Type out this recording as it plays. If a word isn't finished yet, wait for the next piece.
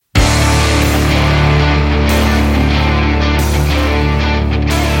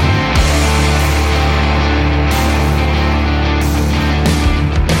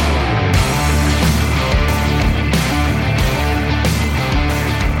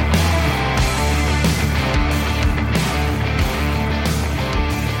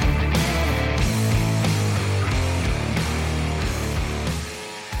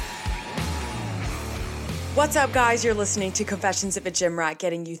What's up, guys? You're listening to Confessions of a Gym Rat,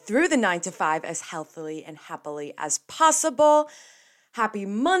 getting you through the 9 to 5 as healthily and happily as possible. Happy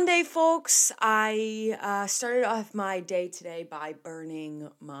Monday, folks. I started off my day today by burning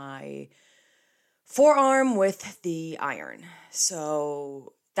my forearm with the iron.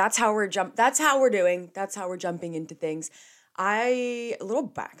 So that's how we're jumping into things. A little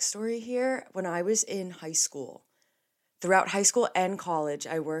backstory here. When I was in high school, throughout high school and college,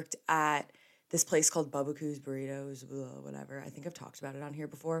 I worked at this place called Bubba Burritos, whatever. I think I've talked about it on here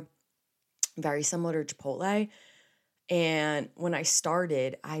before. Very similar to Chipotle. And when I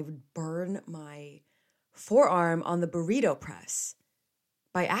started, I would burn my forearm on the burrito press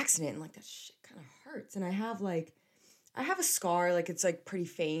by accident. And like that shit kind of hurts. And I have a scar, like it's like pretty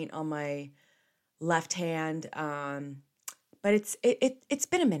faint on my left hand. But it's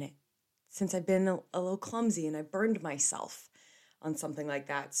been a minute since I've been a little clumsy and I burned myself on something like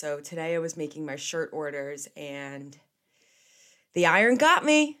that. So today I was making my shirt orders and the iron got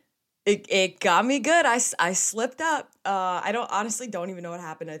me. It got me good. I slipped up. I don't even know what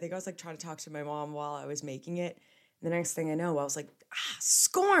happened. I think I was like trying to talk to my mom while I was making it. And the next thing I know, I was like,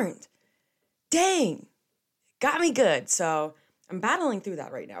 scorned. Dang. Got me good. So I'm battling through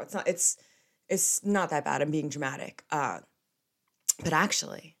that right now. It's not that bad. I'm being dramatic. But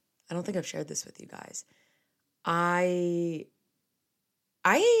actually, I don't think I've shared this with you guys.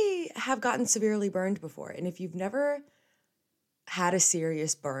 I have gotten severely burned before. And if you've never had a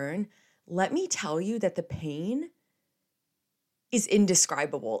serious burn, let me tell you that the pain is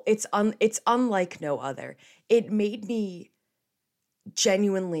indescribable. It's unlike no other. It made me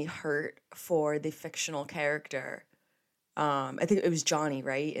genuinely hurt for the fictional character. I think it was Johnny,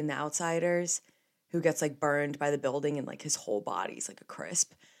 right? In The Outsiders, who gets like burned by the building and like his whole body's like a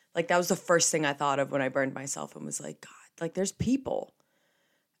crisp. Like that was the first thing I thought of when I burned myself and was like, God, like there's people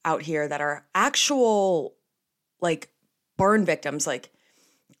out here that are actual like burn victims. Like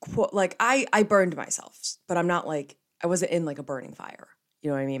I burned myself, but I'm not like, I wasn't in like a burning fire. You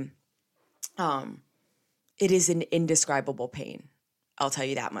know what I mean? It is an indescribable pain. I'll tell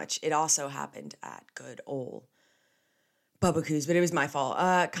you that much. It also happened at good old Bubba Coos, but it was my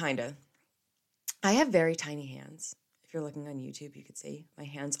fault. Kinda. I have very tiny hands. If you're looking on YouTube, you could see my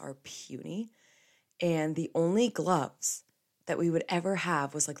hands are puny. And the only gloves that we would ever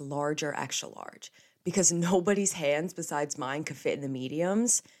have was like large or extra large because nobody's hands besides mine could fit in the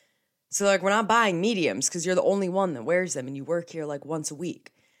mediums. So like, we're not buying mediums because you're the only one that wears them and you work here like once a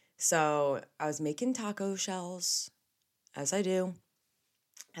week. So I was making taco shells, as I do,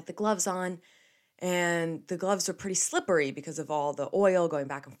 had the gloves on, and the gloves were pretty slippery because of all the oil going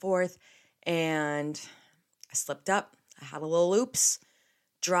back and forth. And I slipped up. I had a little oops,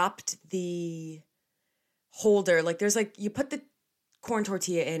 dropped the holder. Like there's like, you put the corn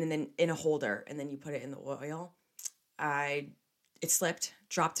tortilla in and then in a holder and then you put it in the oil. It slipped,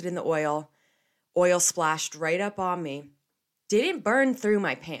 dropped it in the oil splashed right up on me. Didn't burn through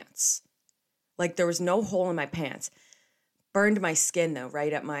my pants. Like there was no hole in my pants. Burned my skin though,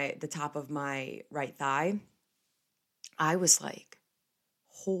 right at the top of my right thigh. I was like,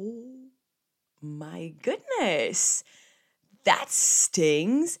 oh my goodness, that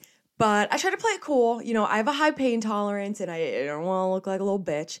stings. But I try to play it cool. You know, I have a high pain tolerance and I don't want to look like a little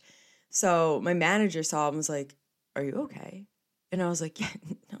bitch. So my manager saw it and was like, are you okay? And I was like, yeah,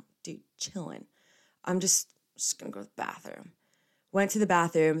 no, dude, chilling. I'm just going to go to the bathroom. Went to the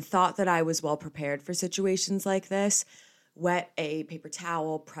bathroom, thought that I was well prepared for situations like this. Wet a paper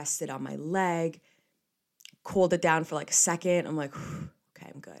towel, pressed it on my leg, cooled it down for like a second. I'm like,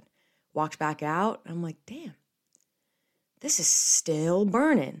 okay, I'm good. Walked back out. And I'm like, damn, this is still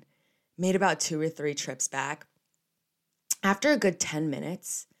burning. Made about 2 or 3 trips back. After a good 10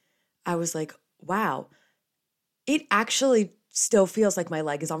 minutes, I was like, wow, it actually still feels like my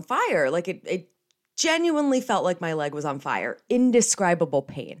leg is on fire. Like it genuinely felt like my leg was on fire. Indescribable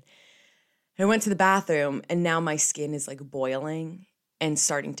pain. I went to the bathroom and now my skin is like boiling and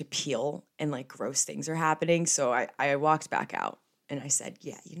starting to peel and like gross things are happening. So I walked back out and I said,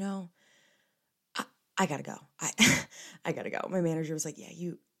 yeah, you know, I gotta go. I gotta go. My manager was like, yeah,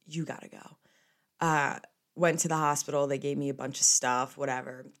 you gotta go. Went to the hospital. They gave me a bunch of stuff,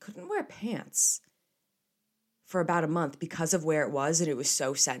 whatever. Couldn't wear pants for about a month because of where it was. And it was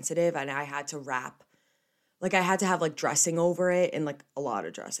so sensitive. And I had to wrap, like I had to have like dressing over it and like a lot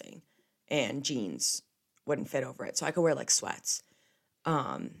of dressing. And jeans wouldn't fit over it. So I could wear like sweats.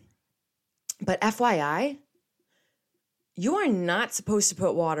 But FYI, you are not supposed to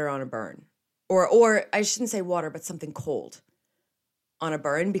put water on a burn. Or I shouldn't say water, but something cold on a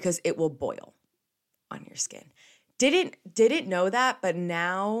burn because it will boil on your skin. Didn't know that, but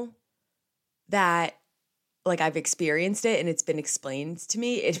now that like I've experienced it and it's been explained to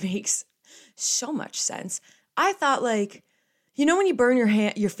me, it makes so much sense. I thought like, you know when you burn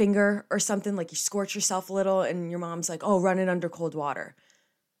your finger or something, like you scorch yourself a little and your mom's like, oh, run it under cold water.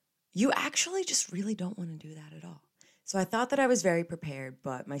 You actually just really don't want to do that at all. So I thought that I was very prepared,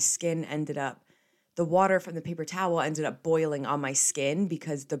 but my skin the water from the paper towel ended up boiling on my skin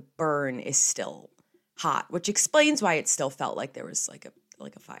because the burn is still hot, which explains why it still felt like there was like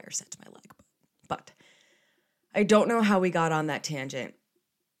a fire set to my leg. But I don't know how we got on that tangent.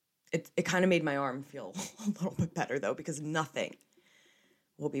 It kind of made my arm feel a little bit better though, because nothing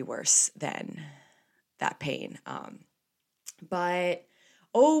will be worse than that pain. But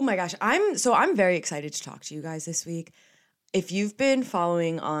oh my gosh, I'm very excited to talk to you guys this week. If you've been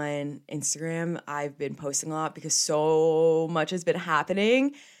following on Instagram, I've been posting a lot because so much has been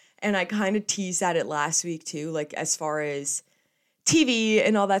happening. And I kind of teased at it last week too, like as far as TV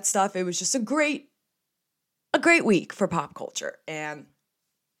and all that stuff. It was just a great week for pop culture. And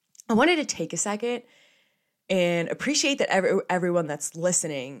I wanted to take a second and appreciate that everyone that's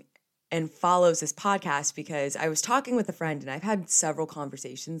listening and follows this podcast, because I was talking with a friend and I've had several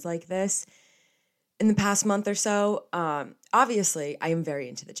conversations like this in the past month or so. Obviously, I am very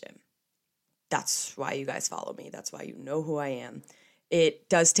into the gym. That's why you guys follow me. That's why you know who I am. It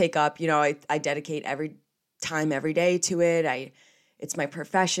does take up, I dedicate every day to it. It's my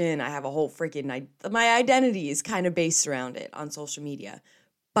profession. I have a whole my identity is kind of based around it on social media.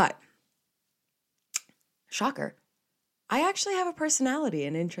 But, shocker, I actually have a personality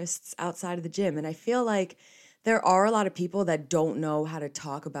and interests outside of the gym. And I feel like there are a lot of people that don't know how to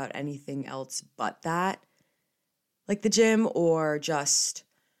talk about anything else but that, like the gym, or just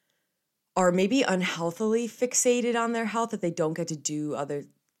are maybe unhealthily fixated on their health, that they don't get to do other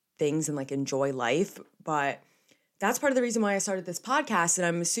things and like enjoy life. But that's part of the reason why I started this podcast. And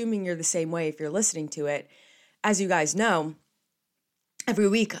I'm assuming you're the same way if you're listening to it. As you guys know, every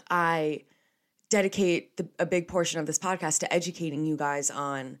week I dedicate a big portion of this podcast to educating you guys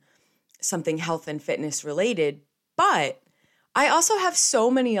on something health and fitness related. But I also have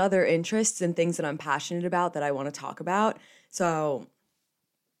so many other interests and things that I'm passionate about that I want to talk about. So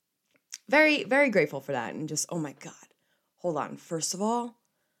very, very grateful for that. And just, oh my God, hold on. First of all,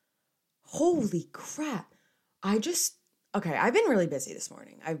 holy crap. I've been really busy this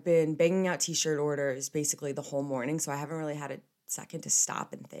morning. I've been banging out t-shirt orders basically the whole morning. So I haven't really had a second to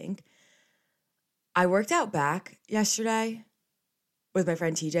stop and think. I worked out back yesterday with my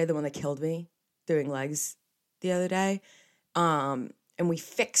friend TJ, the one that killed me doing legs the other day. And we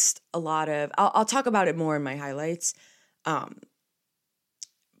fixed a lot of, I'll talk about it more in my highlights.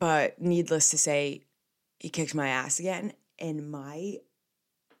 But needless to say, he kicked my ass again. And my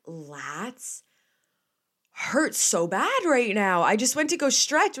lats hurt so bad right now. I just went to go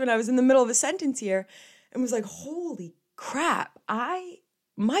stretch when I was in the middle of a sentence here and was like, holy crap,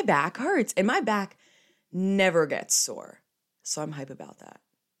 my back hurts. And my back never gets sore. So I'm hype about that.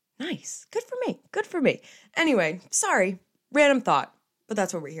 Nice. Good for me. Anyway, sorry. Random thought. But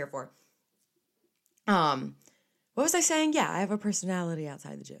that's what we're here for. What was I saying? Yeah, I have a personality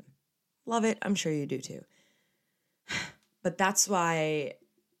outside the gym. Love it. I'm sure you do too. But that's why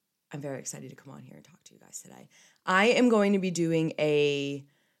I'm very excited to come on here and talk to you guys today. I am going to be doing a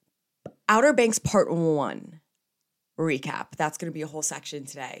Outer Banks Part 1 recap. That's going to be a whole section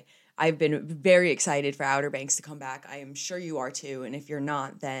today. I've been very excited for Outer Banks to come back. I am sure you are too. And if you're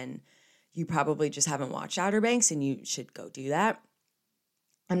not, then you probably just haven't watched Outer Banks and you should go do that.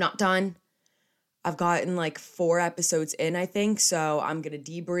 I'm not done. I've gotten like 4 episodes in, I think. So I'm going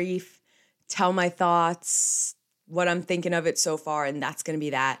to debrief, tell my thoughts, what I'm thinking of it so far. And that's going to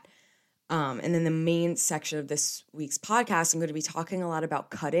be that. And then the main section of this week's podcast, I'm going to be talking a lot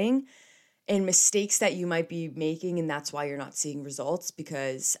about cutting and mistakes that you might be making. And that's why you're not seeing results,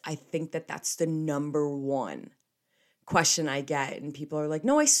 because I think that that's the number one question I get. And people are like,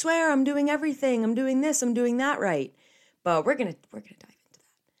 no, I swear I'm doing everything. I'm doing this. I'm doing that right. But we're going to dive into that.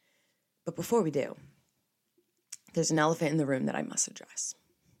 But before we do, there's an elephant in the room that I must address.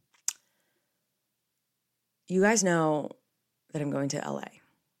 You guys know that I'm going to LA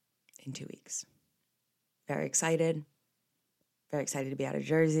in 2 weeks. Very excited. Very excited to be out of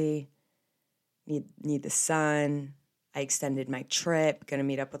Jersey. Need the sun. I extended my trip. Going to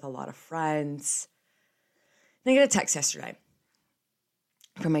meet up with a lot of friends. And I got a text yesterday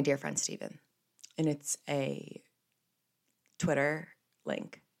from my dear friend Steven. And it's a Twitter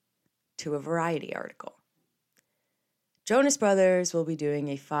link to a Variety article. Jonas Brothers will be doing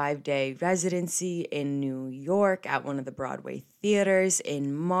a 5-day residency in New York at one of the Broadway theaters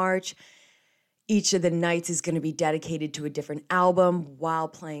in March. Each of the nights is going to be dedicated to a different album while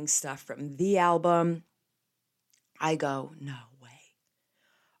playing stuff from the album. I go, no way.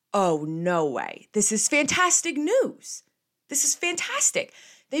 Oh, no way. This is fantastic news. This is fantastic.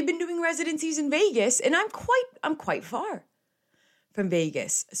 They've been doing residencies in Vegas, and I'm quite far from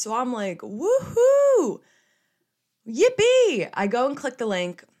Vegas. So I'm like, woohoo, yippee. I go and click the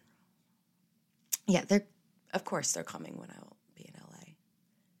link. Yeah, of course they're coming when I'll be in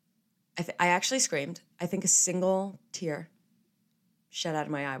LA. I actually screamed. I think a single tear shed out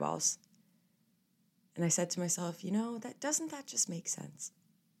of my eyeballs. And I said to myself, doesn't that just make sense?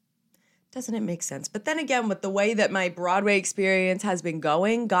 Doesn't it make sense? But then again, with the way that my Broadway experience has been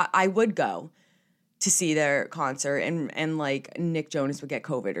going, I would go to see their concert and like Nick Jonas would get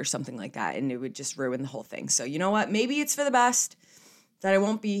COVID or something like that, and it would just ruin the whole thing. So you know what? Maybe it's for the best that I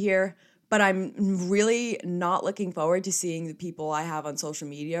won't be here, but I'm really not looking forward to seeing the people I have on social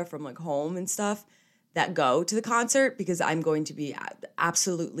media from like home and stuff that go to the concert, because I'm going to be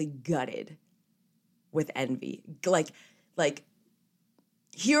absolutely gutted with envy. Like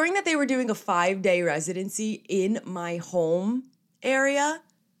hearing that they were doing a 5-day residency in my home area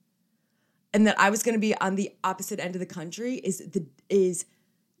and that I was going to be on the opposite end of the country is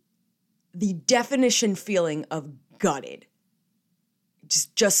the definition feeling of gutted.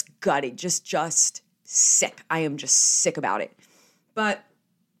 Just gutted, just sick. I am just sick about it. But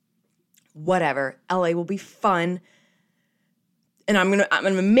whatever. LA will be fun. And I'm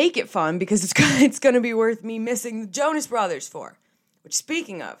gonna make it fun because it's gonna be worth me missing the Jonas Brothers for. Which,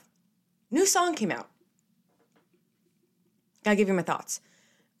 speaking of, new song came out. Gotta give you my thoughts.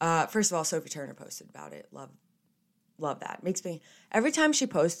 First of all, Sophie Turner posted about it. Love that. Makes me, every time she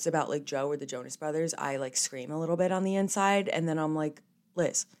posts about like Joe or the Jonas Brothers, I like scream a little bit on the inside, and then I'm like,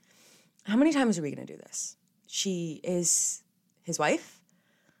 Liz, how many times are we gonna do this? She is his wife.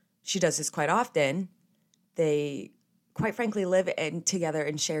 She does this quite often. They, quite frankly, live together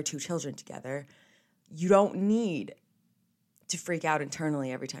and share 2 children together. You don't need to freak out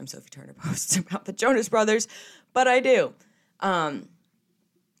internally every time Sophie Turner posts about the Jonas Brothers, but I do.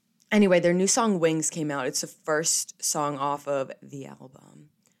 Anyway, their new song Wings came out. It's the first song off of the album.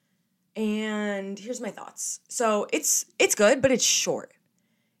 And here's my thoughts. So it's good, but it's short.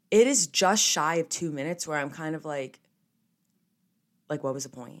 It is just shy of 2 minutes where I'm kind of like what was the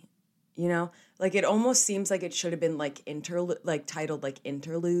point? Like it almost seems like it should have been like titled like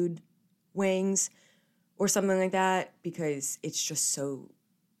Interlude Wings or something like that, because it's just so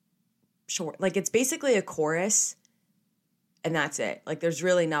short. Like it's basically a chorus and that's it. Like there's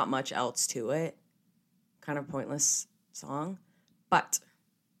really not much else to it. Kind of pointless song, but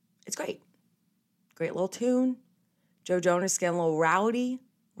it's great. Great little tune. Joe Jonas getting a little rowdy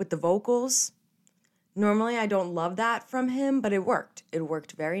with the vocals. Normally I don't love that from him, but it worked. It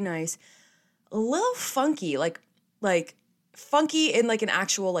worked very nice. A little funky, like funky in like an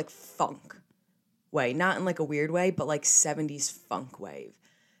actual like funk way, not in like a weird way, but like 70s funk wave.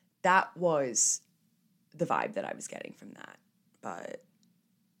 That was the vibe that I was getting from that. But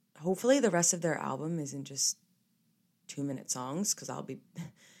hopefully the rest of their album isn't just 2-minute songs, because I'll be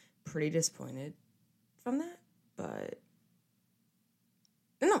pretty disappointed from that. But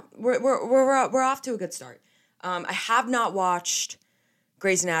no, we're off to a good start. I have not watched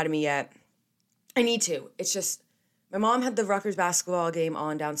Grey's Anatomy yet. I need to. It's just my mom had the Rutgers basketball game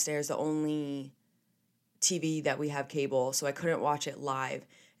on downstairs, the only TV that we have cable, so I couldn't watch it live.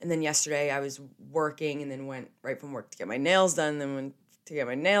 And then yesterday I was working and then went right from work to get my nails done, then went to get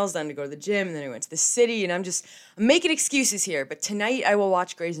my nails done to go to the gym, and then I went to the city, and I'm making excuses here, but tonight I will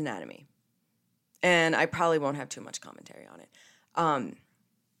watch Grey's Anatomy. And I probably won't have too much commentary on it.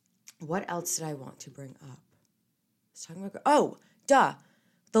 What else did I want to bring up? I was talking about,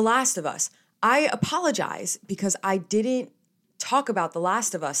 The Last of Us. I apologize because I didn't talk about The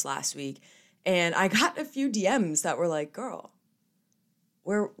Last of Us last week, and I got a few DMs that were like, girl,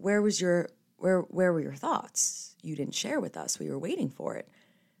 where were your thoughts? You didn't share with us. We were waiting for it. I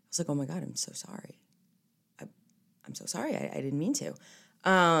was like, oh my God, I'm so sorry. I'm so sorry. I didn't mean to.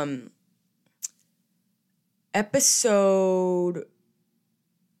 Episode,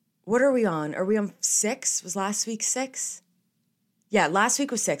 what are we on? Are we on 6? Was last week 6? Yeah, last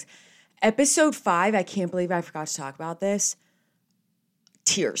week was 6. Episode 5, I can't believe I forgot to talk about this.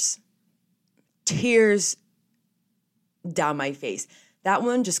 Tears down my face. That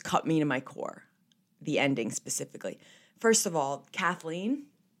one just cut me to my core. The ending specifically. First of all, Kathleen,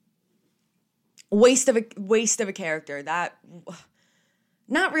 waste of a character. That,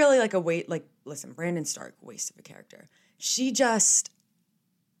 not really like a waste. Like, listen, Brandon Stark, waste of a character. She just,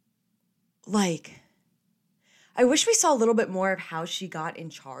 like, I wish we saw a little bit more of how she got in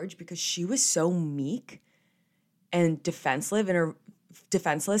charge, because she was so meek and defenseless,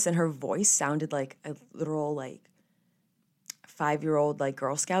 and her voice sounded like a literal, like, 5-year-old like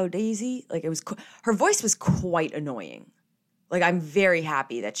Girl Scout Daisy. Like it was, her voice was quite annoying. Like I'm very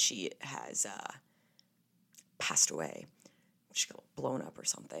happy that she has passed away. She got blown up or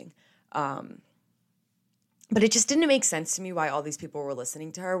something. But it just didn't make sense to me why all these people were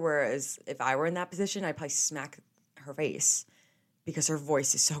listening to her. Whereas if I were in that position, I'd probably smack her face because her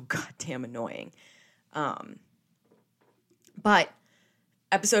voice is so goddamn annoying. But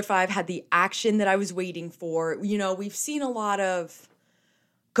episode 5 had the action that I was waiting for. You know, we've seen a lot of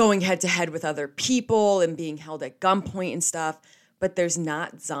going head to head with other people and being held at gunpoint and stuff, but there's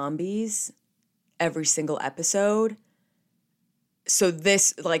not zombies every single episode. So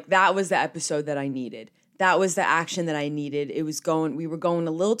this, like, that was the episode that I needed. That was the action that I needed. We were going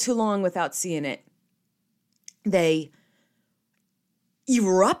a little too long without seeing it. They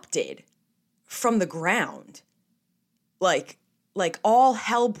erupted from the ground. Like all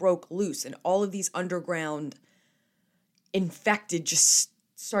hell broke loose and all of these underground infected just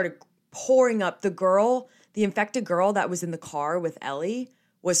started pouring up. The infected girl that was in the car with Ellie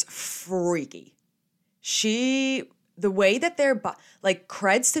was freaky. The way that like,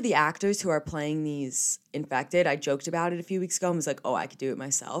 creds to the actors who are playing these infected. I joked about it a few weeks ago and was like, oh, I could do it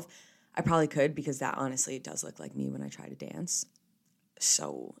myself. I probably could, because that honestly does look like me when I try to dance.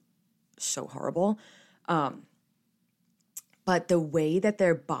 So horrible. But the way that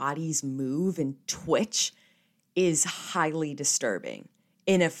their bodies move and twitch is highly disturbing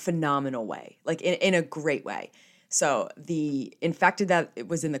in a phenomenal way, like in a great way. So the infected that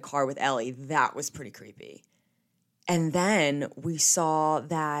was in the car with Ellie, that was pretty creepy. And then we saw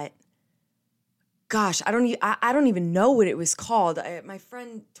that, gosh, I don't even know what it was called. My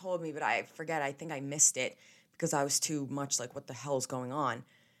friend told me, but I forget. I think I missed it because I was too much like, what the hell's going on?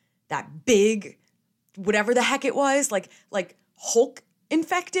 That big, whatever the heck it was, like Hulk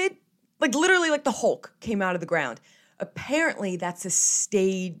infected, like literally like the Hulk came out of the ground. Apparently that's a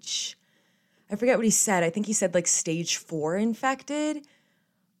stage, I forget what he said. I think he said like stage 4 infected.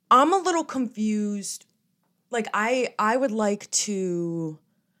 I'm a little confused. Like I would like to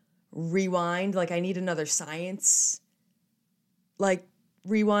rewind. Like I need another science, like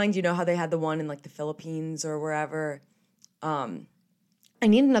rewind. You know how they had the one in like the Philippines or wherever. I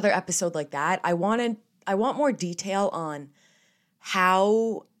need another episode like that. I want more detail on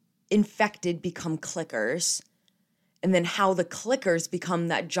how infected become clickers, and then how the clickers become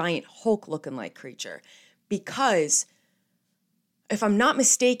that giant Hulk looking like creature. Because if I'm not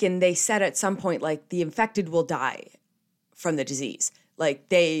mistaken, they said at some point, like, the infected will die from the disease. Like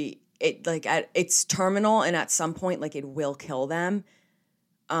it's terminal, and at some point, like, it will kill them.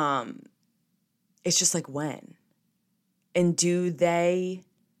 It's just like, when? And does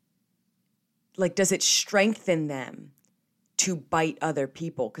it strengthen them to bite other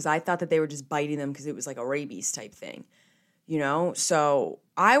people? Because I thought that they were just biting them because it was like a rabies type thing, you know? So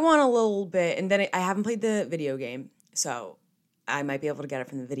I want a little bit, and then I haven't played the video game, so I might be able to get it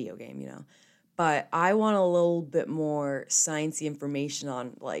from the video game, you know? But I want a little bit more sciencey information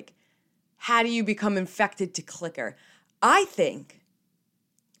on, like, how do you become infected to clicker?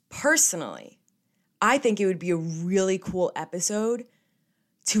 Personally, I think it would be a really cool episode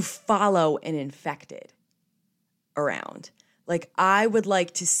to follow an infected around. Like, I would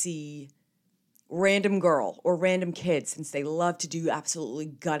like to see random girl or random kid, since they love to do absolutely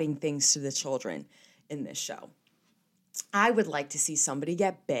gutting things to the children in this show. I would like to see somebody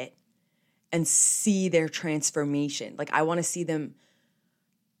get bit and see their transformation. Like, I want to see them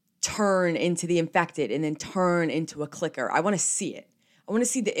turn into the infected and then turn into a clicker. I want to see it. I want to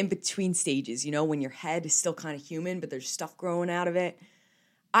see the in-between stages, you know, when your head is still kind of human, but there's stuff growing out of it.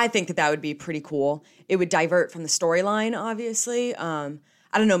 I think that would be pretty cool. It would divert from the storyline, obviously. I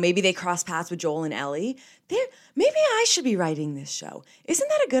don't know, maybe they cross paths with Joel and Ellie. Maybe I should be writing this show. Isn't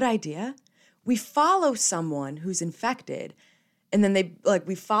that a good idea? We follow someone who's infected, and then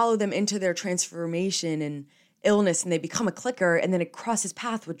we follow them into their transformation and illness, and they become a clicker, and then it crosses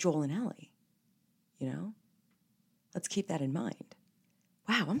paths with Joel and Ellie. You know? Let's keep that in mind.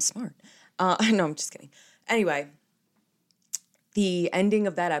 Wow, I'm smart. No, I'm just kidding. Anyway, the ending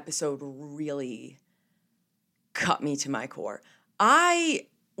of that episode really cut me to my core.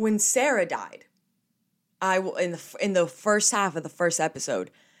 When Sarah died, in the first half of the first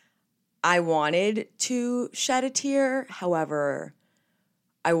episode, I wanted to shed a tear. However,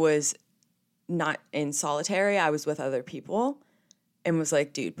 I was not in solitary. I was with other people and was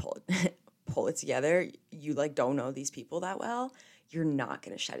like, dude, pull it together. You like don't know these people that well. You're not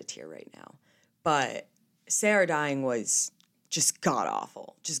going to shed a tear right now. But Sarah dying was just god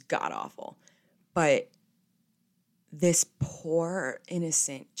awful. But this poor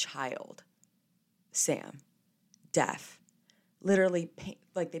innocent child, Sam, deaf, literally paint,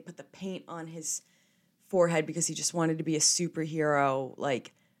 like they put the paint on his forehead because he just wanted to be a superhero,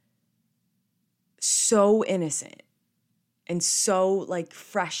 like so innocent and so like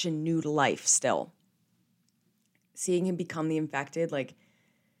fresh and new to life still. Seeing him become the infected, like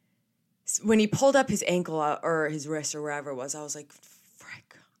when he pulled up his ankle or his wrist or wherever it was, I was like,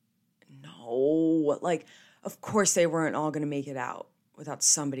 frick, no. Like, of course they weren't all going to make it out without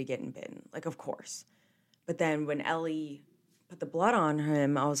somebody getting bitten. Like, of course. But then when Ellie put the blood on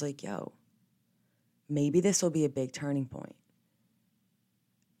him, I was like, yo, maybe this will be a big turning point.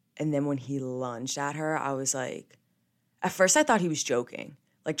 And then when he lunged at her, I was like, at first I thought he was joking,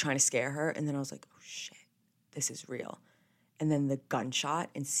 like trying to scare her. And then I was like, oh shit, this is real. And then the gunshot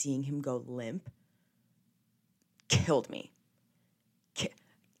and seeing him go limp killed me.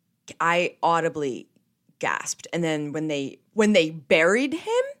 I audibly gasped. And then when they buried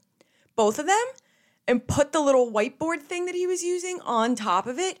him, both of them, and put the little whiteboard thing that he was using on top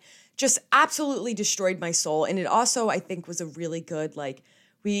of it, just absolutely destroyed my soul. And it also, I think, was a really good, like,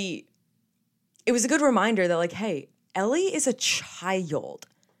 it was a good reminder that, like, hey, Ellie is a child.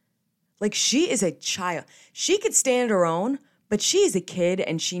 Like, she is a child. She could stand her own, but she is a kid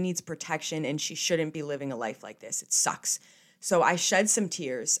and she needs protection and she shouldn't be living a life like this. It sucks. So I shed some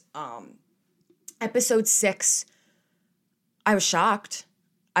tears. Episode 6, I was shocked.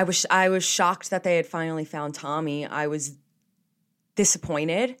 I was shocked that they had finally found Tommy. I was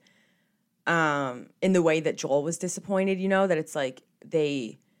disappointed in the way that Joel was disappointed, you know, that it's like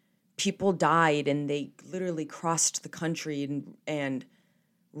people died and they literally crossed the country and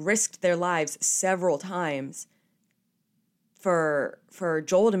risked their lives several times for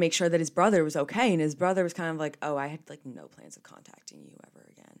Joel to make sure that his brother was okay. And his brother was kind of like, oh, I had like no plans of contacting you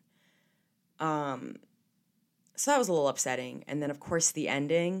ever again. So that was a little upsetting. And then of course the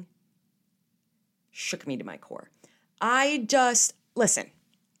ending shook me to my core. Listen,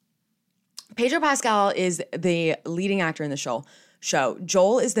 Pedro Pascal is the leading actor in the show.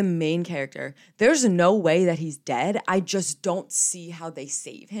 Joel is the main character. There's no way that he's dead. I just don't see how they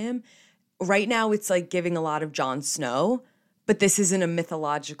save him. Right now it's like giving a lot of Jon Snow, but this isn't a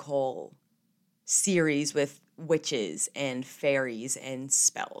mythological series with witches and fairies and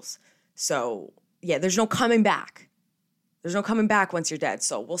spells. So, yeah, there's no coming back. There's no coming back once you're dead.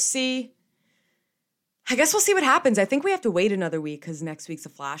 So we'll see. I guess we'll see what happens. I think we have to wait another week because next week's a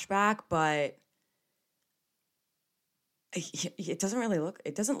flashback, but it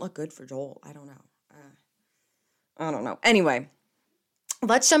doesn't look good for Joel. I don't know. Anyway,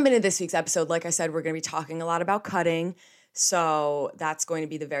 let's jump into this week's episode. Like I said, we're going to be talking a lot about cutting. So that's going to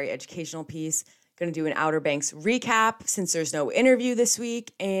be the very educational piece. Going to do an Outer Banks recap since there's no interview this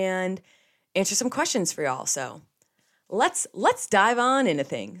week and answer some questions for y'all. So let's dive on into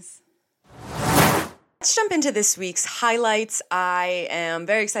things. Let's jump into this week's highlights. I am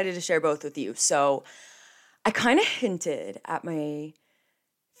very excited to share both with you. So I kind of hinted at my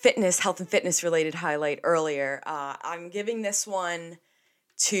health and fitness related highlight earlier. I'm giving this one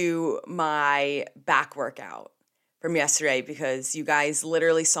to my back workout from yesterday because you guys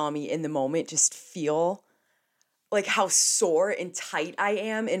literally saw me in the moment just feel like how sore and tight I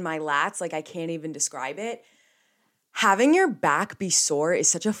am in my lats. Like I can't even describe it. Having your back be sore is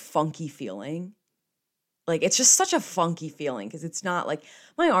such a funky feeling. Like it's just such a funky feeling because it's not like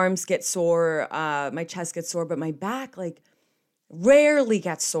my arms get sore, my chest gets sore, but my back like rarely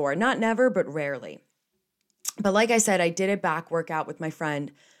gets sore. Not never, but rarely. But like I said, I did a back workout with my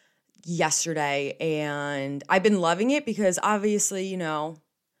friend yesterday and I've been loving it because obviously, you know,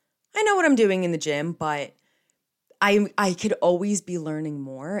 I know what I'm doing in the gym, but I could always be learning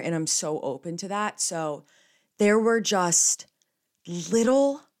more and I'm so open to that. So there were just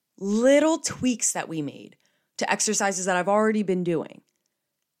little tweaks that we made to exercises that I've already been doing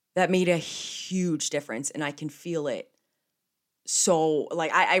that made a huge difference and I can feel it. So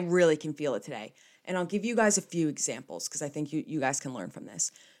like I really can feel it today. And I'll give you guys a few examples because I think you guys can learn from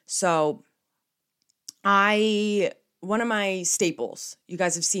this. So one of my staples, you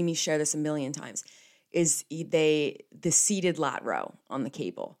guys have seen me share this a million times, is the seated lat row on the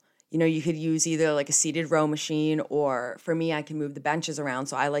cable. You know, you could use either like a seated row machine or for me, I can move the benches around.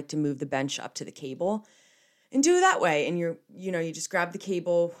 So I like to move the bench up to the cable and do it that way. And you just grab the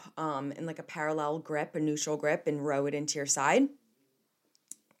cable in like a parallel grip, a neutral grip and row it into your side.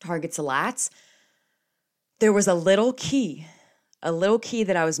 Targets the lats. There was a little key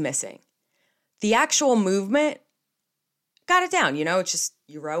that I was missing. The actual movement, got it down. You know, it's just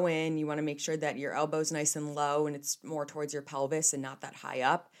you row in, you want to make sure that your elbow's nice and low and it's more towards your pelvis and not that high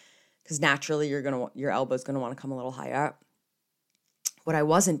up because naturally your elbow's going to want to come a little higher up. What I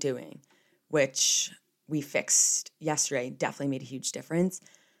wasn't doing, which we fixed yesterday, definitely made a huge difference,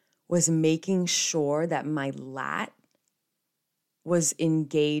 was making sure that my lat was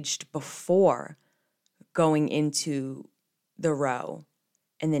engaged before going into the row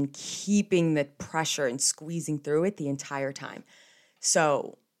and then keeping the pressure and squeezing through it the entire time.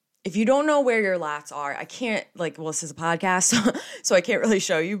 So if you don't know where your lats are, I can't, like, well, this is a podcast, so I can't really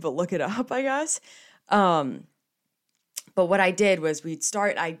show you, but look it up, I guess. But what I did was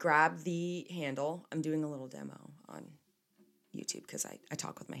I grabbed the handle. I'm doing a little demo on YouTube because I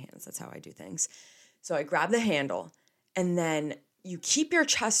talk with my hands. That's how I do things. So I grab the handle, and then you keep your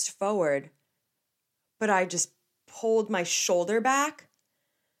chest forward, but I just pulled my shoulder back,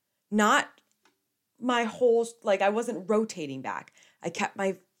 not my whole, like I wasn't rotating back. I kept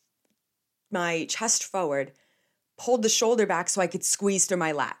my chest forward, pulled the shoulder back so I could squeeze through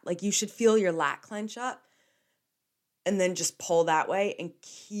my lat. Like you should feel your lat clench up and then just pull that way and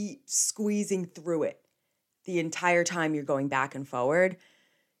keep squeezing through it the entire time you're going back and forward.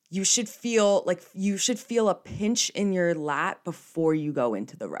 You should feel a pinch in your lat before you go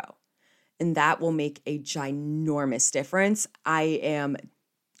into the row. And that will make a ginormous difference. I am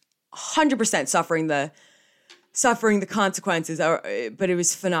 100% suffering the consequences, but it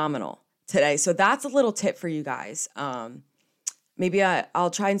was phenomenal today. So that's a little tip for you guys. Maybe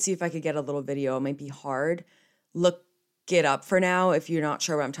I'll try and see if I could get a little video. It might be hard. Look it up for now if you're not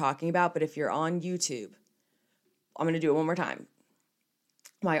sure what I'm talking about. But if you're on YouTube, I'm going to do it one more time.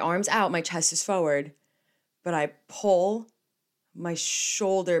 My arm's out, my chest is forward, but I pull my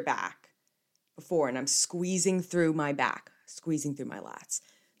shoulder back before, and I'm squeezing through my back, squeezing through my lats.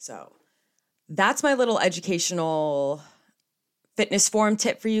 So that's my little educational fitness form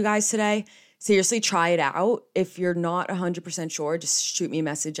tip for you guys today. Seriously, try it out. If you're not 100% sure, just shoot me a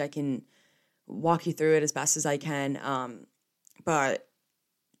message. I can walk you through it as best as I can. But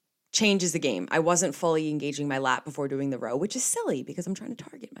changes the game. I wasn't fully engaging my lat before doing the row, which is silly because I'm trying to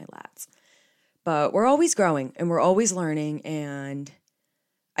target my lats. But we're always growing and we're always learning. And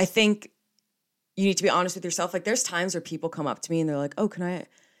I think you need to be honest with yourself. Like there's times where people come up to me and they're like, oh, can I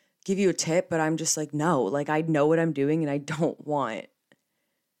give you a tip? But I'm just like, no, like I know what I'm doing and I don't want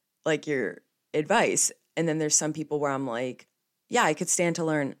like your advice. And then there's some people where I'm like, yeah, I could stand to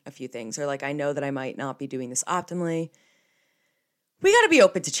learn a few things. Or like, I know that I might not be doing this optimally. We got to be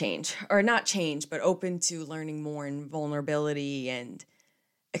open to change, or not change, but open to learning more and vulnerability and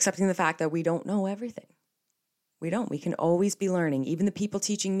accepting the fact that we don't know everything. We don't. We can always be learning. Even the people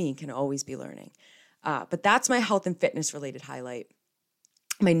teaching me can always be learning. But that's my health and fitness related highlight.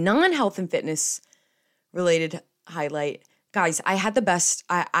 My non-health and fitness related highlight, guys, I had the best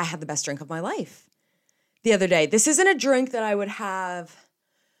drink of my life the other day. This isn't a drink that I would have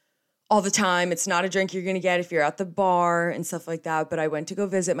all the time. It's not a drink you're going to get if you're at the bar and stuff like that. But I went to go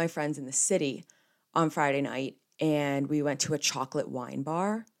visit my friends in the city on Friday night, and we went to a chocolate wine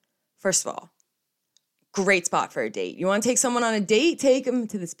bar. First of all, great spot for a date. You want to take someone on a date? Take them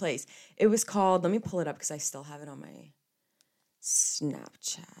to this place. It was called, let me pull it up because I still have it on my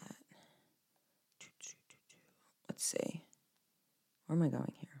Snapchat. Let's see. Where am I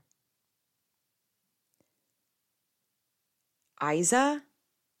going here? Iza?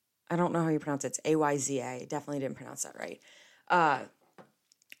 I don't know how you pronounce it. It's Ayza. Definitely didn't pronounce that right.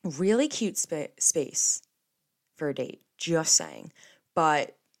 Really cute space for a date, just saying.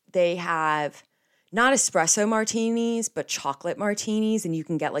 But they have not espresso martinis, but chocolate martinis, and you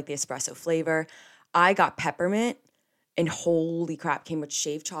can get like the espresso flavor. I got peppermint, and holy crap, came with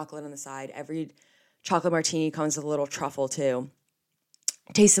shaved chocolate on the side. Every chocolate martini comes with a little truffle too.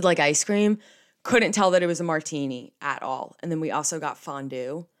 Tasted like ice cream. Couldn't tell that it was a martini at all. And then we also got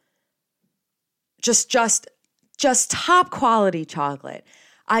fondue. Just top quality chocolate.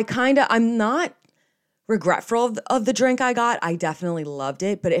 I'm not regretful of the drink I got. I definitely loved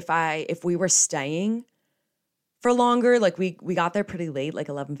it. But if we were staying for longer, like we got there pretty late, like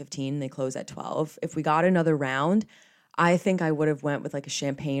 11:15, they close at 12. If we got another round, I think I would have went with like a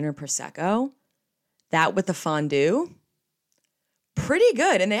champagne or Prosecco. That with the fondue, pretty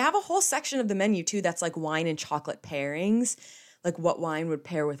good. And they have a whole section of the menu too that's like wine and chocolate pairings, like what wine would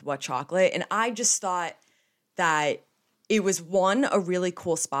pair with what chocolate. And I just thought that it was, one, a really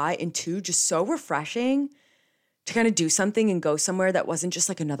cool spot, and two, just so refreshing to kind of do something and go somewhere that wasn't just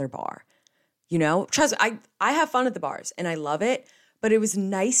like another bar. You know, trust me, I have fun at the bars and I love it, but it was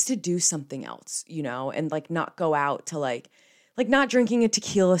nice to do something else, you know, and like not go out to like not drinking a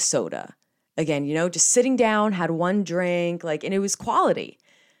tequila soda again, you know, just sitting down, had one drink, like, and it was quality.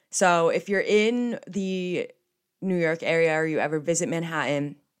 So if you're in the New York area or you ever visit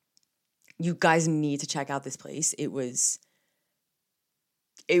Manhattan, you guys need to check out this place. It was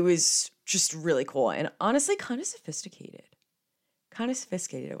just really cool and honestly kind of sophisticated.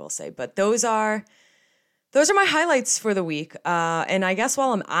 I will say. But those are my highlights for the week. And I guess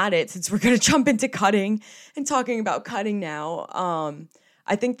while I'm at it, since we're going to jump into cutting and talking about cutting now,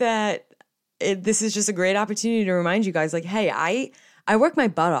 I think that this is just a great opportunity to remind you guys, like, hey, I work my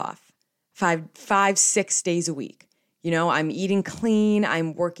butt off 6 days a week. You know, I'm eating clean.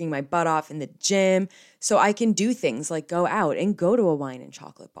 I'm working my butt off in the gym so I can do things like go out and go to a wine and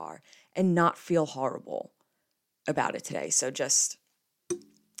chocolate bar and not feel horrible about it today. So just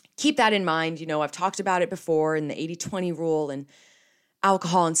keep that in mind. You know, I've talked about it before in the 80-20 rule and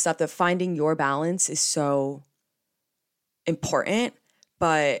alcohol and stuff, that finding your balance is so important.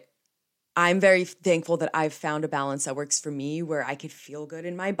 But I'm very thankful that I've found a balance that works for me where I could feel good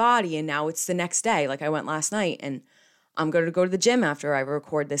in my body. And now it's the next day. Like I went last night and I'm going to go to the gym after I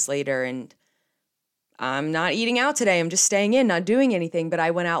record this later. And I'm not eating out today. I'm just staying in, not doing anything. But I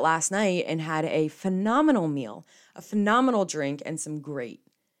went out last night and had a phenomenal meal, a phenomenal drink, and some great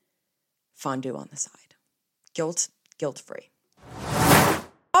fondue on the side. Guilt-free.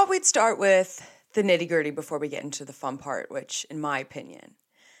 Thought we'd start with the nitty-gritty before we get into the fun part, which, in my opinion,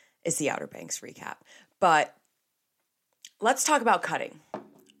 is the Outer Banks recap. But let's talk about cutting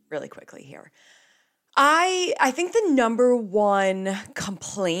really quickly here. I think the number one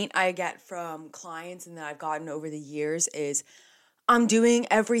complaint I get from clients and that I've gotten over the years is, I'm doing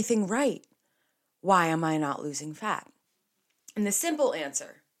everything right. Why am I not losing fat? And the simple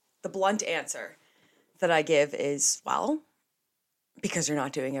answer, the blunt answer that I give is, well, because you're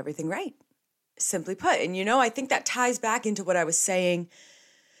not doing everything right, simply put. And, you know, I think that ties back into what I was saying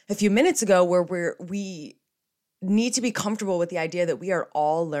a few minutes ago, where we need to be comfortable with the idea that we are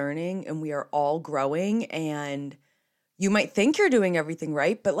all learning and we are all growing. And you might think you're doing everything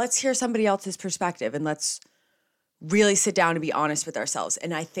right, but let's hear somebody else's perspective and let's really sit down and be honest with ourselves.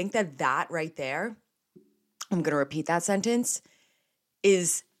 And I think that right there, I'm going to repeat that sentence,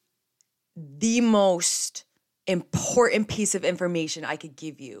 is the most important piece of information I could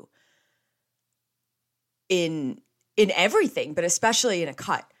give you in everything, but especially in a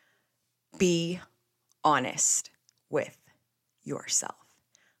cut. Be honest with yourself.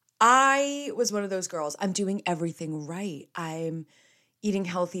 I was one of those girls. I'm doing everything right. I'm eating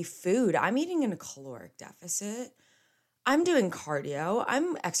healthy food. I'm eating in a caloric deficit. I'm doing cardio.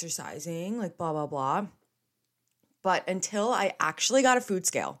 I'm exercising, like blah, blah, blah. But until I actually got a food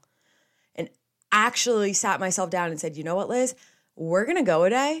scale and actually sat myself down and said, you know what, Liz, we're going to go a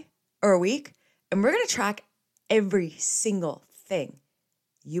day or a week and we're going to track every single thing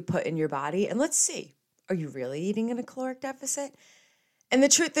you put in your body. And let's see, are you really eating in a caloric deficit? And the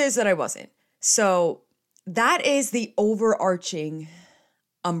truth is that I wasn't. So that is the overarching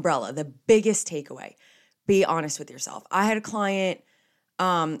umbrella, the biggest takeaway. Be honest with yourself. I had a client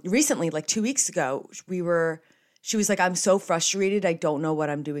recently, like 2 weeks ago, she was like, I'm so frustrated. I don't know what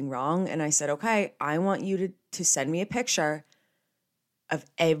I'm doing wrong. And I said, okay, I want you to send me a picture of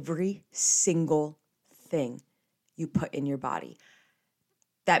every single thing you put in your body.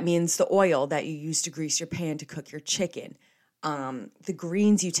 That means the oil that you use to grease your pan to cook your chicken, the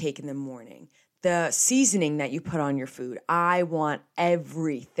greens you take in the morning, the seasoning that you put on your food. I want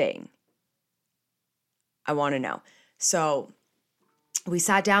everything. I want to know. So we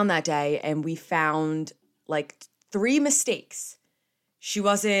sat down that day and we found like 3 mistakes. She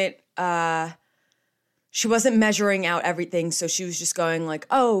wasn't measuring out everything. So she was just going like,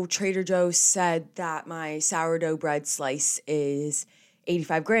 oh, Trader Joe's said that my sourdough bread slice is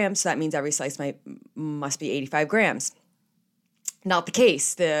 85 grams. So that means every slice must be 85 grams. Not the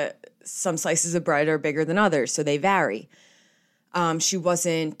case. Some slices of bread are bigger than others, so they vary. She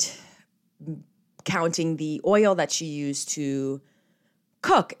wasn't counting the oil that she used to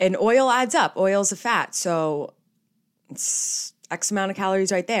cook, and oil adds up. Oil's a fat, so it's X amount of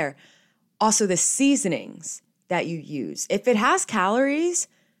calories right there. Also, the seasonings that you use. If it has calories,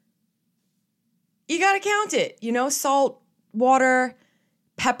 you got to count it. You know, salt, water,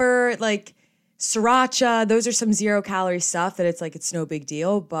 pepper, like sriracha, those are some 0-calorie stuff that it's no big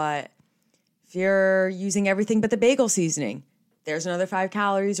deal. But if you're using everything but the bagel seasoning, there's another 5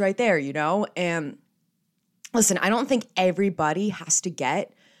 calories right there, you know? And listen, I don't think everybody has to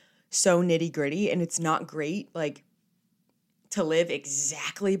get so nitty gritty, and it's not great, like, to live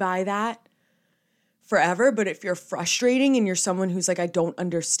exactly by that forever. But if you're frustrating and you're someone who's like, I don't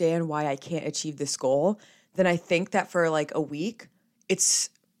understand why I can't achieve this goal, then I think that for like a week, it's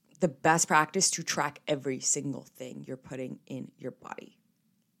the best practice to track every single thing you're putting in your body.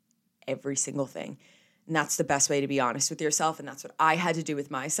 Every single thing. And that's the best way to be honest with yourself. And that's what I had to do with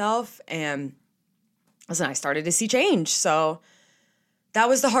myself. And listen, I started to see change. So That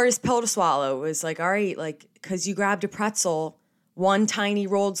was the hardest pill to swallow. It was like, all right, like, because you grabbed a pretzel, one tiny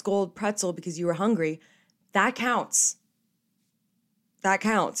rolled gold pretzel because you were hungry, that counts. That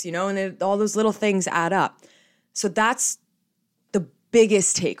counts, and all those little things add up. So that's the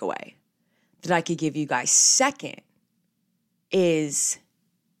biggest takeaway that I could give you guys. Second is,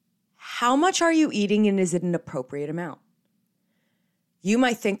 how much are you eating and is it an appropriate amount? You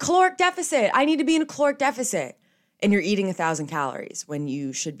might think, caloric deficit, I need to be in a caloric deficit. And you're eating 1,000 calories when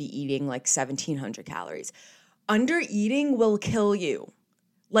you should be eating like 1,700 calories. Under eating will kill you.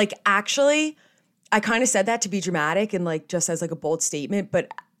 Like, actually, I kind of said that to be dramatic and like just as like a bold statement,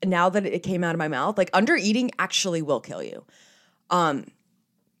 but now that it came out of my mouth, like under eating actually will kill you.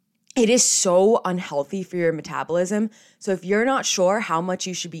 It is so unhealthy for your metabolism. So if you're not sure how much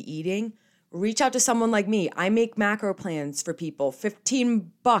you should be eating, reach out to someone like me. I make macro plans for people,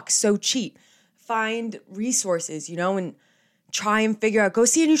 $15, so cheap. Find resources, and try and figure out, go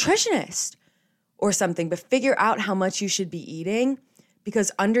see a nutritionist or something, but figure out how much you should be eating,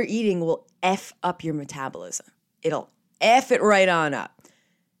 because under eating will F up your metabolism. It'll F it right on up.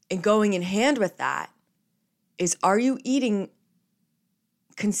 And going in hand with that is, are you eating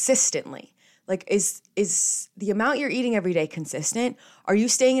consistently? Like, is the amount you're eating every day consistent? Are you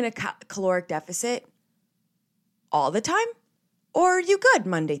staying in a caloric deficit all the time? Or are you good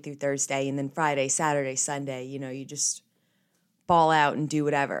Monday through Thursday and then Friday, Saturday, Sunday, you just ball out and do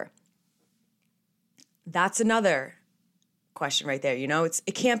whatever? That's another question right there.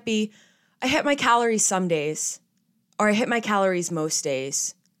 It can't be, I hit my calories some days or I hit my calories most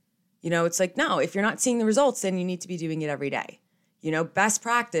days. It's like, no, if you're not seeing the results, then you need to be doing it every day. Best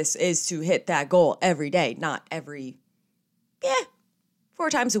practice is to hit that goal every day, not every, 4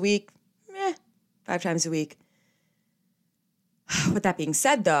 times a week, 5 times a week. With that being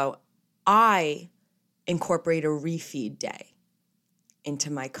said, though, I incorporate a refeed day into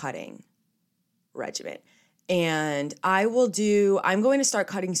my cutting regimen. And I'm going to start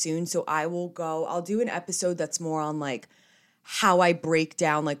cutting soon. So I'll do an episode that's more on like how I break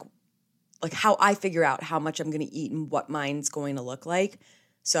down, like how I figure out how much I'm going to eat and what mine's going to look like.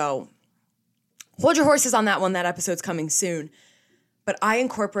 So hold your horses on that one. That episode's coming soon. But I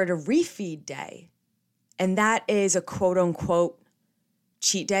incorporate a refeed day. And that is a quote unquote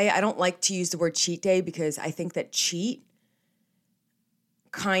cheat day. I don't like to use the word cheat day because I think that cheat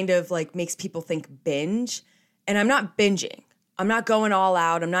kind of like makes people think binge. And I'm not binging. I'm not going all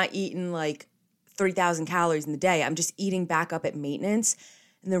out. I'm not eating like 3,000 calories in the day. I'm just eating back up at maintenance.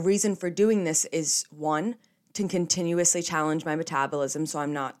 And the reason for doing this is, one, to continuously challenge my metabolism so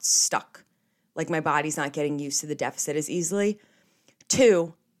I'm not stuck. Like my body's not getting used to the deficit as easily.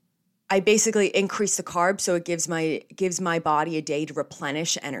 2, I basically increase the carbs so it gives my body a day to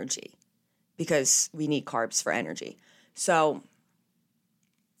replenish energy, because we need carbs for energy. So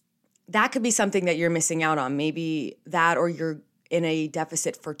that could be something that you're missing out on. Maybe that, or you're in a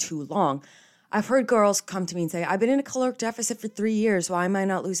deficit for too long. I've heard girls come to me and say, I've been in a caloric deficit for 3 years. Why am I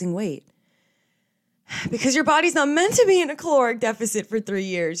not losing weight? Because your body's not meant to be in a caloric deficit for 3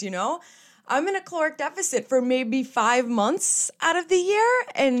 years, I'm in a caloric deficit for maybe 5 months out of the year,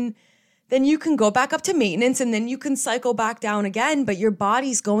 and then you can go back up to maintenance and then you can cycle back down again, but your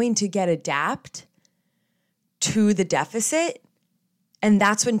body's going to adapt to the deficit, and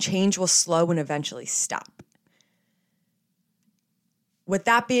that's when change will slow and eventually stop. With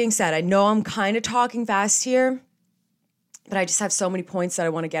that being said, I know I'm kind of talking fast here, but I just have so many points that I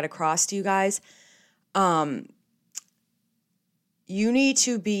want to get across to you guys. You need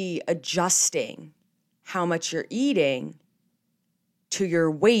to be adjusting how much you're eating to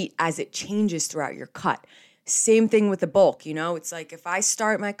your weight as it changes throughout your cut. Same thing with the bulk, It's like if I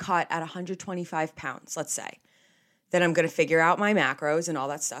start my cut at 125 pounds, let's say, then I'm going to figure out my macros and all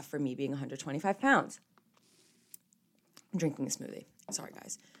that stuff for me being 125 pounds. I'm drinking a smoothie. Sorry,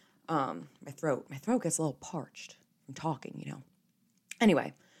 guys. My throat gets a little parched from talking,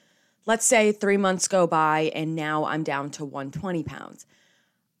 Anyway, let's say 3 months go by and now I'm down to 120 pounds.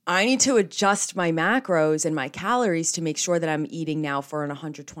 I need to adjust my macros and my calories to make sure that I'm eating now for an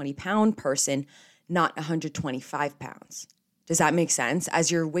 120-pound person, not 125 pounds. Does that make sense?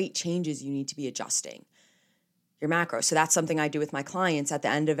 As your weight changes, you need to be adjusting your macros. So that's something I do with my clients at the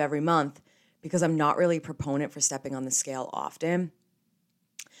end of every month, because I'm not really a proponent for stepping on the scale often.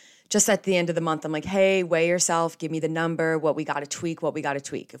 Just at the end of the month, I'm like, hey, weigh yourself, give me the number, what we got to tweak.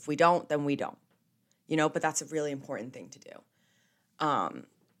 If we don't, then we don't. But that's a really important thing to do.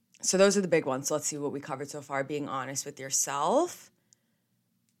 So those are the big ones. So let's see what we covered so far. Being honest with yourself,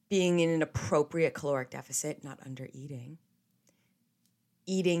 being in an appropriate caloric deficit, not under eating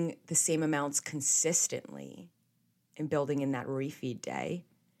the same amounts consistently, and building in that refeed day.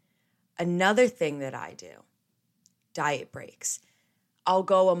 Another thing that I do, diet breaks. I'll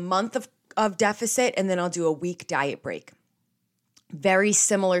go a month of deficit and then I'll do a week diet break. Very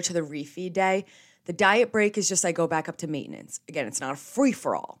similar to the refeed day. The diet break is just I go back up to maintenance. Again, it's not a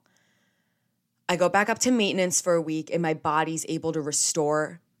free-for-all. I go back up to maintenance for a week and my body's able to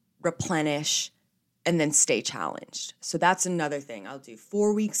restore, replenish, and then stay challenged. So that's another thing. I'll do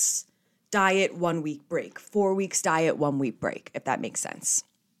 4 weeks diet, 1 week break. 4 weeks diet, 1 week break, if that makes sense.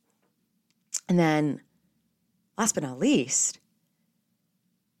 And then, last but not least,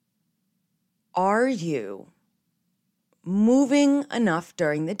 are you moving enough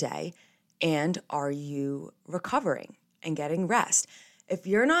during the day, and are you recovering and getting rest? If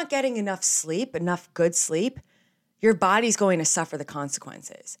you're not getting enough sleep, enough good sleep, your body's going to suffer the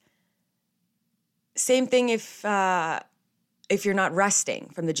consequences. Same thing if you're not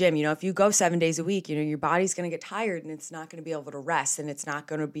resting from the gym. If you go 7 days a week, your body's going to get tired and it's not going to be able to rest and it's not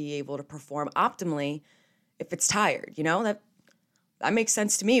going to be able to perform optimally if it's tired. That makes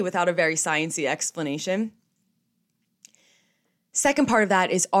sense to me without a very sciencey explanation. Second part of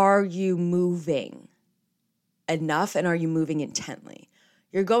that is, are you moving enough and are you moving intently?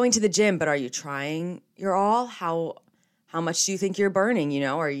 You're going to the gym, but are you trying your all? How much do you think you're burning?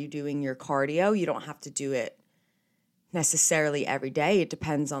 Are you doing your cardio? You don't have to do it necessarily every day. It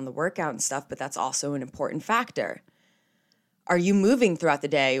depends on the workout and stuff, but that's also an important factor. Are you moving throughout the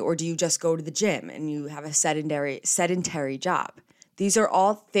day, or do you just go to the gym and you have a sedentary job? These are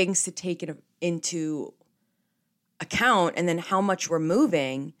all things to take into account, and then how much we're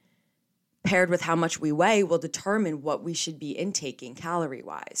moving paired with how much we weigh will determine what we should be intaking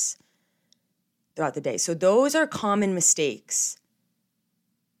calorie-wise throughout the day. So those are common mistakes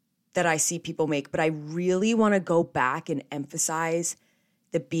that I see people make, but I really want to go back and emphasize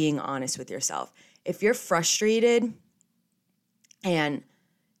the being honest with yourself. If you're frustrated and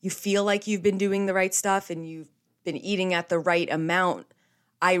you feel like you've been doing the right stuff and you've been eating at the right amount,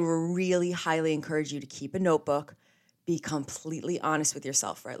 I really highly encourage you to keep a notebook, be completely honest with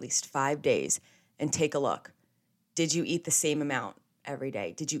yourself for at least 5 days, and take a look. Did you eat the same amount every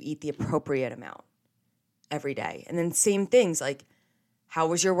day? Did you eat the appropriate amount every day? And then same things like, how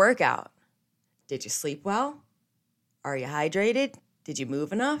was your workout? Did you sleep well? Are you hydrated? Did you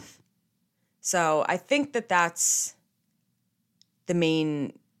move enough? So I think that that's the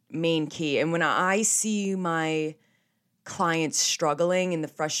main key. And when I see my clients struggling, and the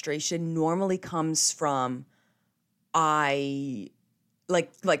frustration normally comes from like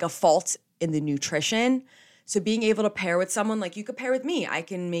a fault in the nutrition. So being able to pair with someone, like you could pair with me. I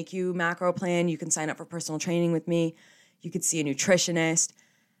can make you macro plan. You can sign up for personal training with me. You could see a nutritionist.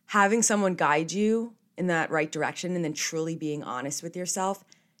 Having someone guide you in that right direction, and then truly being honest with yourself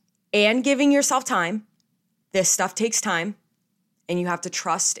and giving yourself time. This stuff takes time, and you have to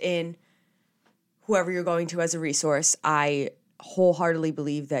trust in whoever you're going to as a resource. I wholeheartedly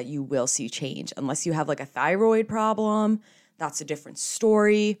believe that you will see change. Unless you have like a thyroid problem, that's a different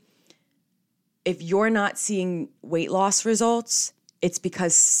story. If you're not seeing weight loss results, it's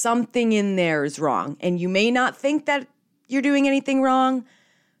because something in there is wrong. And you may not think that you're doing anything wrong,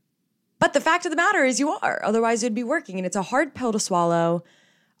 but the fact of the matter is you are. Otherwise, it'd be working. And it's a hard pill to swallow.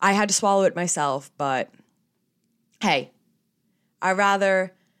 I had to swallow it myself, but hey, I'd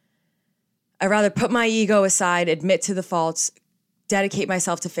rather put my ego aside, admit to the faults, dedicate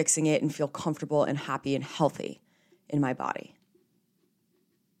myself to fixing it, and feel comfortable and happy and healthy in my body.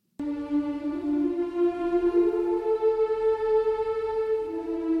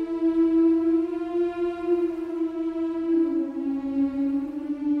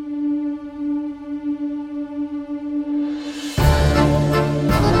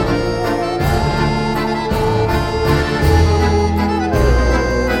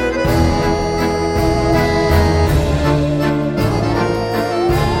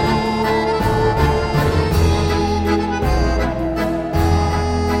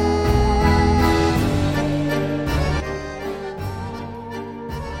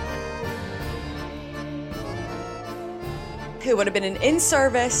 It would have been an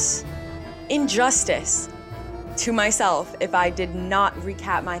injustice to myself if I did not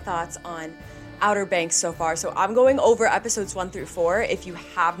recap my thoughts on Outer Banks so far. So I'm going over episodes 1 through 4. If you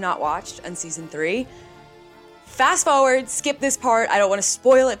have not watched on season 3, fast forward, skip this part. I don't want to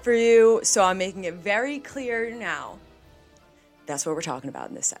spoil it for you, so I'm making it very clear now. That's what we're talking about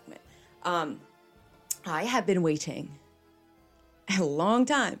in this segment. I have been waiting a long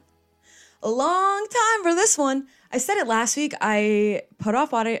time for this one. I said it last week. I put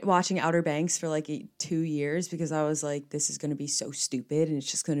off watching Outer Banks for like 2 years because I was like, this is going to be so stupid and it's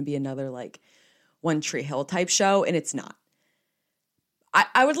just going to be another like One Tree Hill type show, and it's not.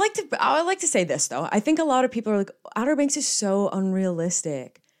 I would like to say this though. I think a lot of people are like, Outer Banks is so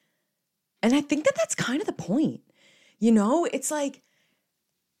unrealistic. And I think that that's kind of the point. You know, it's like,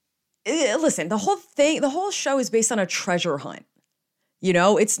 listen, the whole show is based on a treasure hunt. You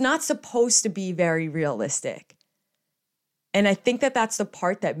know, it's not supposed to be very realistic. And I think that that's the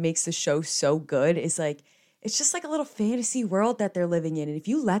part that makes the show so good is like, it's just like a little fantasy world that they're living in. And if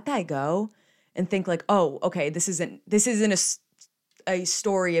you let that go and think like, oh, okay, this isn't a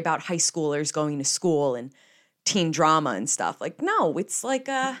story about high schoolers going to school and teen drama and stuff. Like, no, it's like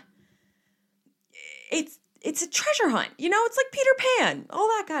it's a treasure hunt. You know, it's like Peter Pan, all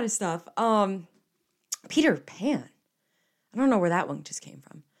that kind of stuff. Peter Pan. I don't know where that one just came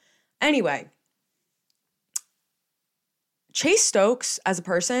from. Anyway, Chase Stokes as a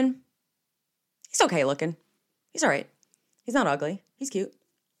person, he's okay looking. He's all right. He's not ugly. He's cute.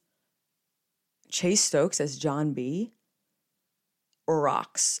 Chase Stokes as John B.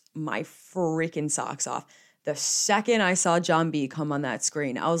 rocks my freaking socks off. The second I saw John B come on that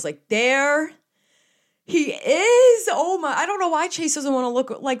screen, I was like, there he is. Oh my, I don't know why Chase doesn't want to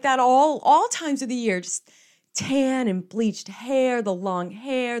look like that all times of the year. Just tan and bleached hair, the long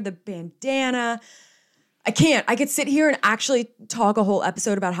hair, the bandana. I can't. I could sit here and actually talk a whole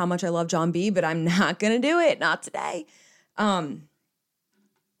episode about how much I love John B, but I'm not going to do it. Not today. John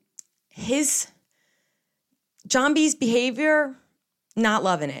B's behavior, not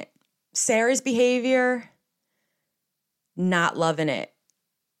loving it. Sarah's behavior, not loving it.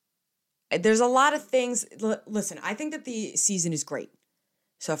 There's a lot of things. Listen, I think that the season is great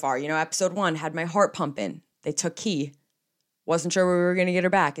so far. You know, episode 1 had my heart pumping. They took Key. Wasn't sure we were going to get her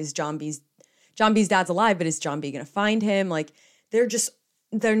back. Is John B's dad's alive, but is John B going to find him? Like,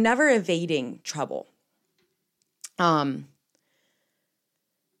 they're never evading trouble. But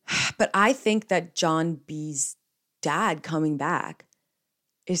I think that John B's dad coming back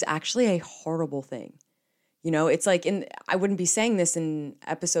is actually a horrible thing. You know, it's like, I wouldn't be saying this in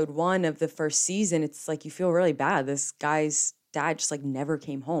episode 1 of the first season. It's like, you feel really bad. This guy's dad just like never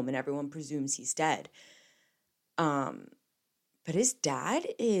came home and everyone presumes he's dead. But his dad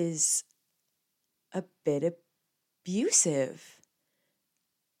is a bit abusive,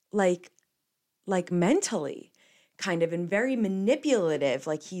 like mentally, kind of, and very manipulative.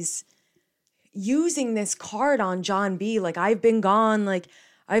 Like, he's using this card on John B. Like, I've been gone. Like,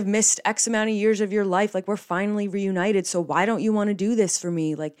 I've missed X amount of years of your life. Like, we're finally reunited. So why don't you want to do this for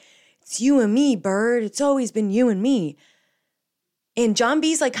me? Like, it's you and me, Bird. It's always been you and me. And John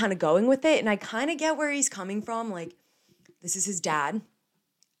B's like kind of going with it. And I kind of get where he's coming from. Like, this is his dad,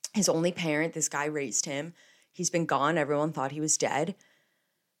 his only parent. This guy raised him. He's been gone. Everyone thought he was dead.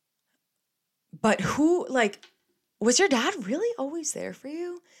 But was your dad really always there for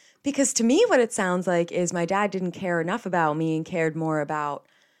you? Because to me, what it sounds like is my dad didn't care enough about me and cared more about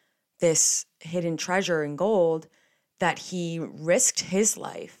this hidden treasure and gold that he risked his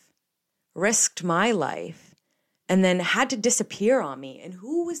life, risked my life, and then had to disappear on me. And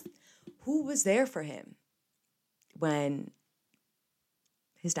who was there for him when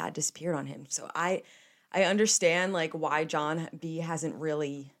his dad disappeared on him? So I understand like why John B hasn't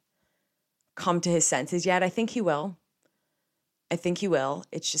really come to his senses yet. I think he will.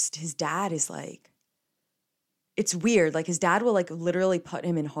 It's just his dad is like, it's weird. Like, his dad will like literally put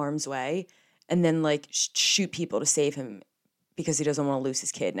him in harm's way and then like shoot people to save him because he doesn't want to lose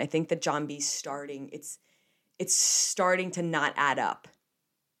his kid. And I think that John B's it's starting to not add up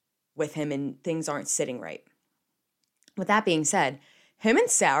with him and things aren't sitting right. With that being said, him and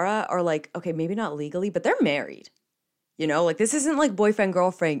Sarah are like, okay, maybe not legally, but they're married. You know, like, this isn't like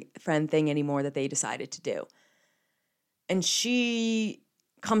boyfriend-girlfriend thing anymore that they decided to do. And she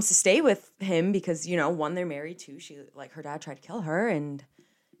comes to stay with him because, you know, 1, they're married, 2, she, like, her dad tried to kill her and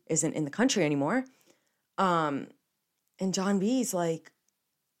isn't in the country anymore. And John B's, like,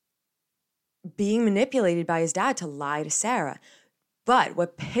 being manipulated by his dad to lie to Sarah. But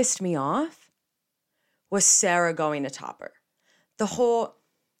what pissed me off was Sarah going to Topper.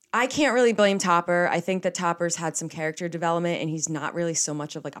 I can't really blame Topper. I think that Topper's had some character development and he's not really so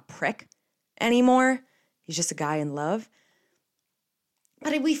much of like a prick anymore. He's just a guy in love.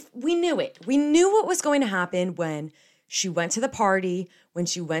 But we knew it. We knew what was going to happen when she went to the party, when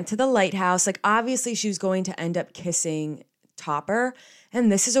she went to the lighthouse. Like, obviously she was going to end up kissing Topper.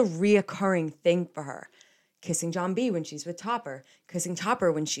 And this is a reoccurring thing for her. Kissing John B when she's with Topper. Kissing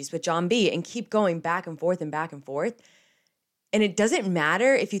Topper when she's with John B. And keep going back and forth and back and forth. And it doesn't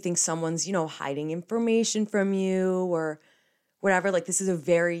matter if you think someone's, you know, hiding information from you or whatever. Like, this is a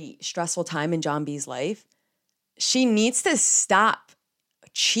very stressful time in John B's life. She needs to stop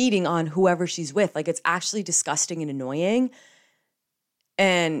cheating on whoever she's with. Like, it's actually disgusting and annoying.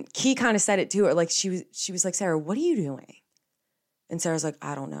 And Key kind of said it to her. Like, she was like, Sarah, what are you doing? And Sarah's like,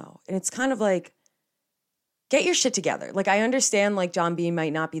 I don't know. And it's kind of like, get your shit together. Like, I understand, like, John B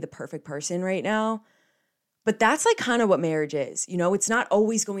might not be the perfect person right now, but that's, like, kind of what marriage is. You know, it's not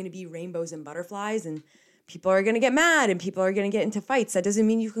always going to be rainbows and butterflies, and people are going to get mad and people are going to get into fights. That doesn't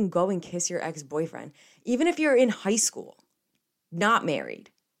mean you can go and kiss your ex-boyfriend. Even if you're in high school, not married,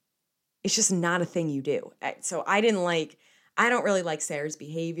 it's just not a thing you do. So I don't really like Sarah's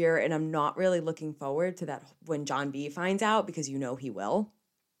behavior, and I'm not really looking forward to that when John B finds out, because you know he will.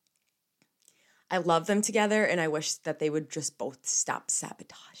 I love them together, and I wish that they would just both stop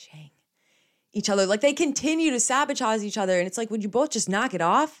sabotaging each other. Like, they continue to sabotage each other, and it's like, would you both just knock it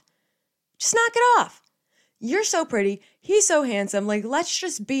off? Just knock it off. You're so pretty. He's so handsome. Like, let's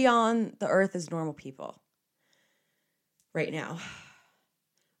just be on the earth as normal people right now.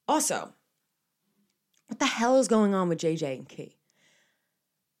 Also, what the hell is going on with JJ and Key?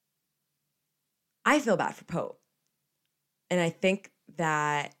 I feel bad for Pope. And I think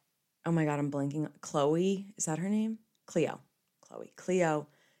that, oh my God, I'm blanking. Chloe, is that her name? Cleo. Cleo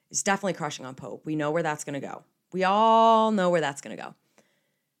is definitely crushing on Pope. We know where that's going to go. We all know where that's going to go.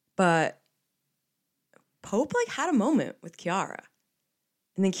 But Pope, like, had a moment with Kiara.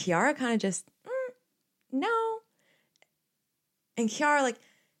 And then Kiara kind of just, no. And Kiara, like,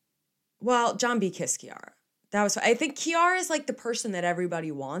 well, John B kissed Kiara. That was, I think Kiara is, like, the person that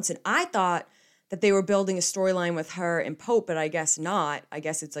everybody wants. And I thought that they were building a storyline with her and Pope, but I guess not. I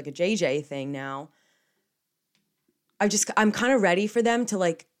guess it's like a JJ thing now. I'm kind of ready for them to,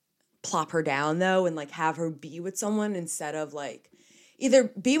 like, plop her down, though, and, like, have her be with someone instead of, like, either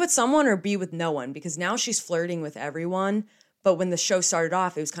be with someone or be with no one, because now she's flirting with everyone. But when the show started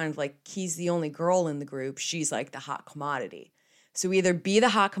off, it was kind of like he's the only girl in the group. She's like the hot commodity. So either be the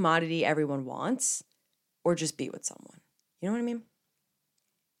hot commodity everyone wants or just be with someone. You know what I mean?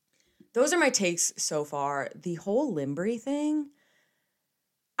 Those are my takes so far. The whole Limbri thing,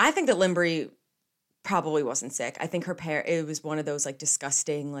 I think that Limbri probably wasn't sick. I think it was one of those, like,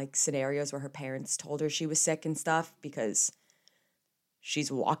 disgusting, like, scenarios where her parents told her she was sick and stuff, because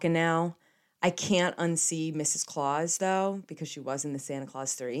she's walking now. I can't unsee Mrs. Claus, though, because she was in the Santa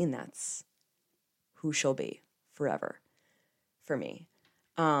Claus 3, and that's who she'll be forever for me.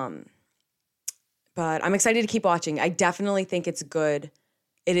 But I'm excited to keep watching. I definitely think it's good.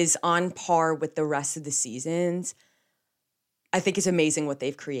 It is on par with the rest of the seasons. I think it's amazing what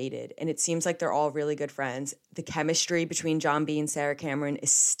they've created, and it seems like they're all really good friends. The chemistry between John B and Sarah Cameron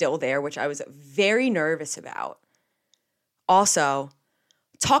is still there, which I was very nervous about. Also,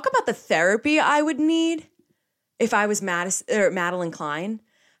 talk about the therapy I would need if I was Madeline Klein,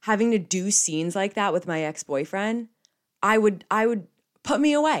 having to do scenes like that with my ex-boyfriend. I would put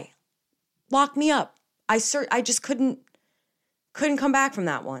me away, lock me up. I just couldn't come back from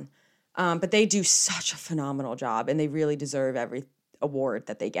that one. But they do such a phenomenal job, and they really deserve every award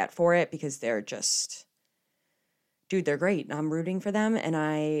that they get for it, because they're just, dude, they're great. I'm rooting for them, and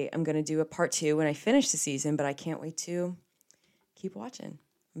I am going to do a part 2 when I finish the season, but I can't wait to keep watching.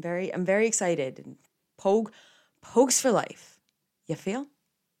 I'm very excited. And Pogues for life. You feel?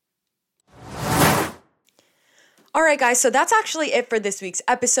 All right, guys, so that's actually it for this week's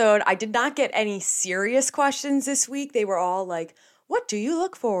episode. I did not get any serious questions this week. They were all like, what do you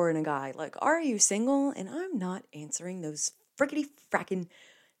look for in a guy? Like, are you single? And I'm not answering those frickety frackin'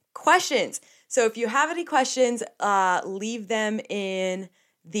 questions. So if you have any questions, leave them in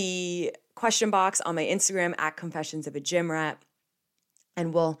the question box on my Instagram at Confessions of a Gym Rat.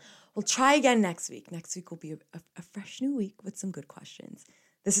 And we'll try again next week. Next week will be a fresh new week with some good questions.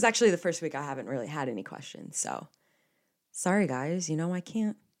 This is actually the first week I haven't really had any questions. So sorry, guys. You know, I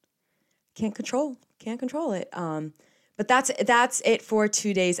can't control it. But that's it for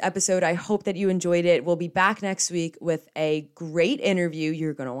today's episode. I hope that you enjoyed it. We'll be back next week with a great interview.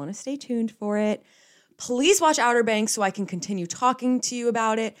 You're going to want to stay tuned for it. Please watch Outer Banks so I can continue talking to you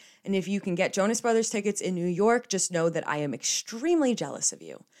about it. And if you can get Jonas Brothers tickets in New York, just know that I am extremely jealous of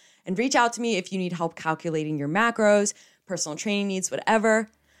you. And reach out to me if you need help calculating your macros, personal training needs, whatever.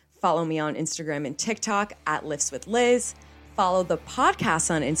 Follow me on Instagram and TikTok at Lifts with Liz. Follow the podcast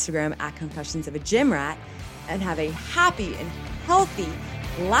on Instagram at Confessions of a Gym Rat. And have a happy and healthy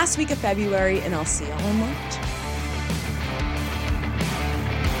last week of February, and I'll see y'all in March.